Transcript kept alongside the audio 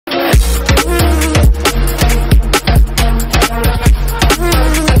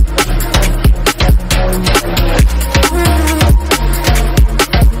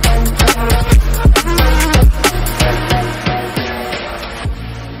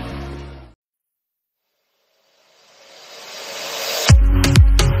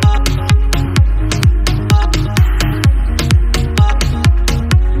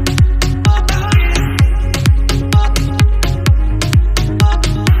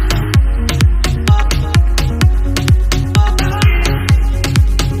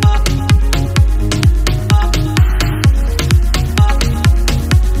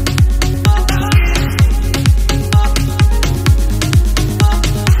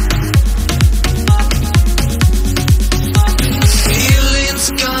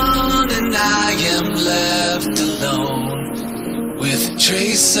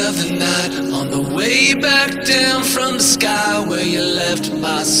trace of the night on the way back down from the sky where you left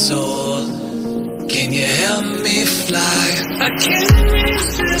my soul. Can you help me fly? I can't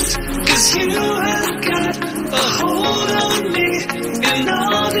resist, 'cause you have got a hold on me. And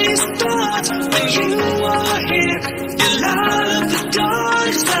all these thoughts, when you are here, you light up the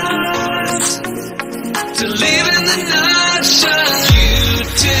dark sides to live in the night shine. You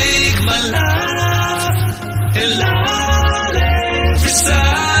take my life and light every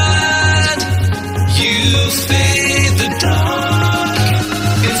side. You fade the dark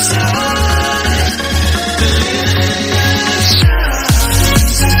inside. The living light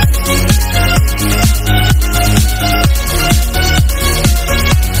shines.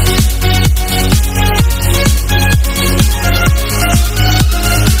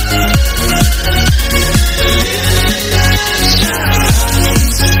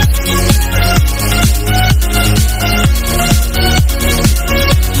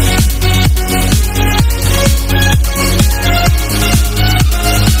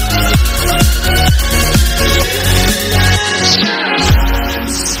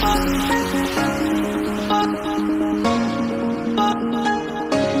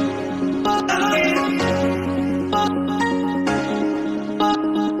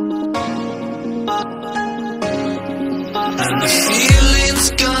 And the feeling's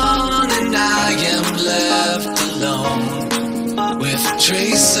gone and I am left alone with a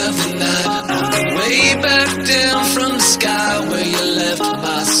trace of the night on the way back down from the sky where you left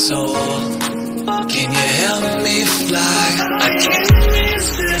my soul. Can you help me fly? I can't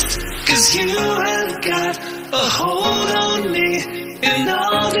resist, 'cause you have got a hold on me. And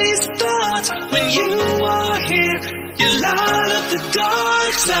all these thoughts, when you are here, you light up the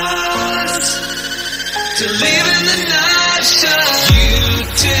dark sides to live in the night shine. You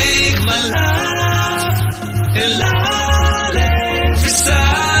take my life and light every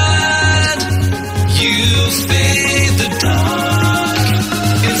side. You fade the dark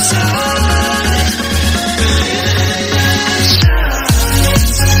inside. The living light shines.